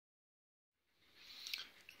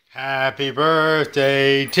Happy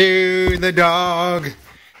birthday to the dog.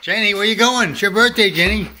 Jenny, where you going? It's your birthday,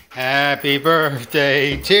 Jenny. Happy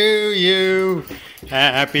birthday to you.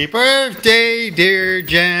 Happy birthday, dear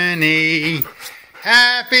Jenny.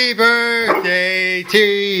 Happy birthday to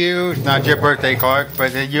you. It's not your birthday, Clark,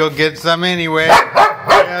 but you'll get some anyway.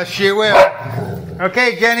 Yes, you will.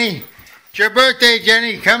 Okay, Jenny. It's your birthday,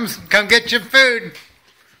 Jenny. Come get your food.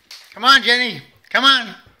 Come on, Jenny. Come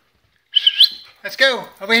on. Let's go.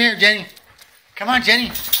 Over here, Jenny. Come on,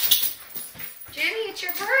 Jenny. Jenny, it's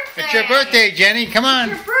your birthday. It's your birthday, Jenny. Come on.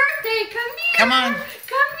 It's your birthday. Come here. Come on.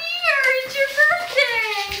 Come here. It's your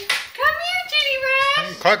birthday. Come here, Jenni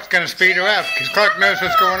Rush. Clark's going to speed her up because Clark knows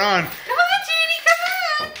what's going on. Come on, Jenny.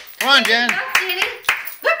 Come on. Come on, Jen. Look, Jenny.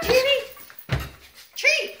 Look, Jenny.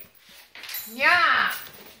 Treat. Yeah.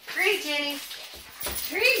 Treat, Jenny.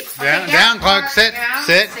 Treat. Down, Okay, down, Clark. Sit. Down.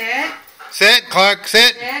 Sit. Sit. Sit, Clark.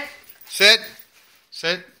 Sit. Sit. Sit.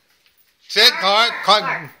 Sit. Sit, Clark.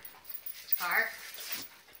 Clark. Clark.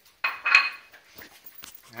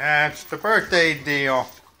 That's the birthday deal.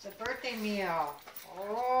 It's a birthday meal.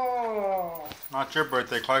 Oh. Not your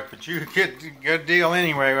birthday, Clark, but you get a good deal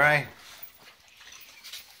anyway, right?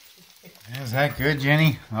 Is that good,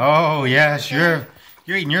 Jenny? Oh, yes. You're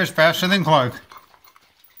eating yours faster than Clark.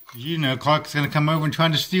 You know Clark's going to come over and try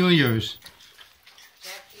to steal yours.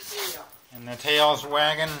 That's the deal. And the tail's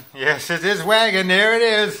wagging. Yes, it is wagging. There it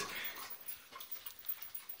is.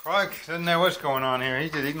 Clark doesn't know what's going on here.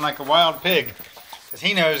 He's just eating like a wild pig. Because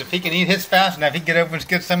he knows if he can eat his fast enough, he can get over and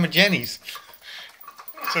get some of Jenny's.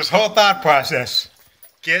 It's his whole thought process.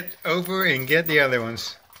 Get over and get the other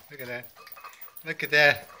ones. Look at that. Look at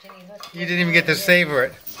that. Jenny, look. You didn't even get to savor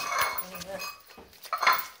it. Jenny, look.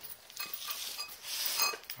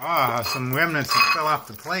 Ah, some remnants that fell off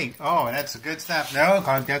the plate. Oh, that's the good stuff. No,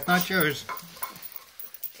 Clark, that's not yours.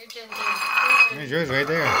 Here, Jenny. There's yours right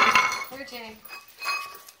there. Here, Jenny.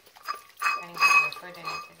 Jenny, it's your birthday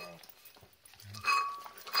today.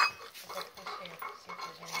 Look at this here. See if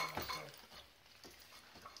there's any on my shoe.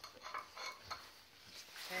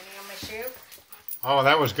 Is there any on my shoe? Oh,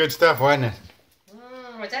 that was good stuff, wasn't it?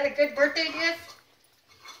 Was that a good birthday gift?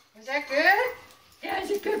 Was that good? Yeah, it's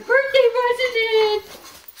a good birthday, wasn't it?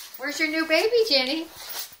 Where's your new baby, Jenny?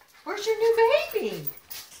 Where's your new baby?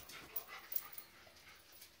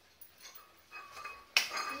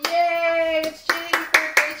 Yay! It's